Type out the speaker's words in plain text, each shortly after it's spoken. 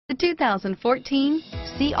The 2014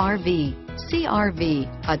 CR-V. CR-V,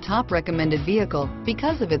 a top recommended vehicle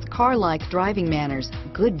because of its car-like driving manners,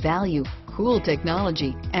 good value, cool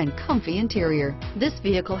technology, and comfy interior. This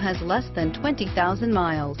vehicle has less than 20,000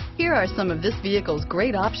 miles. Here are some of this vehicle's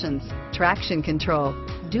great options: traction control,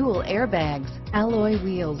 dual airbags, alloy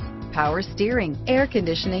wheels, power steering, air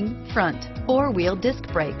conditioning, front, four-wheel disc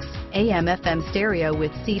brakes, AM/FM stereo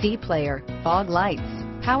with CD player, fog lights,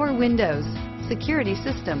 power windows, security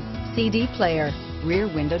system, CD player, rear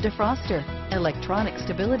window defroster, electronic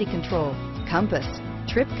stability control, compass,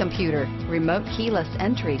 trip computer, remote keyless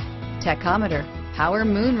entry, tachometer, power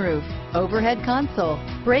moonroof, overhead console,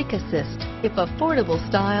 brake assist. If affordable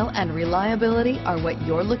style and reliability are what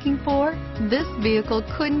you're looking for, this vehicle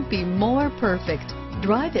couldn't be more perfect.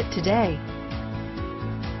 Drive it today.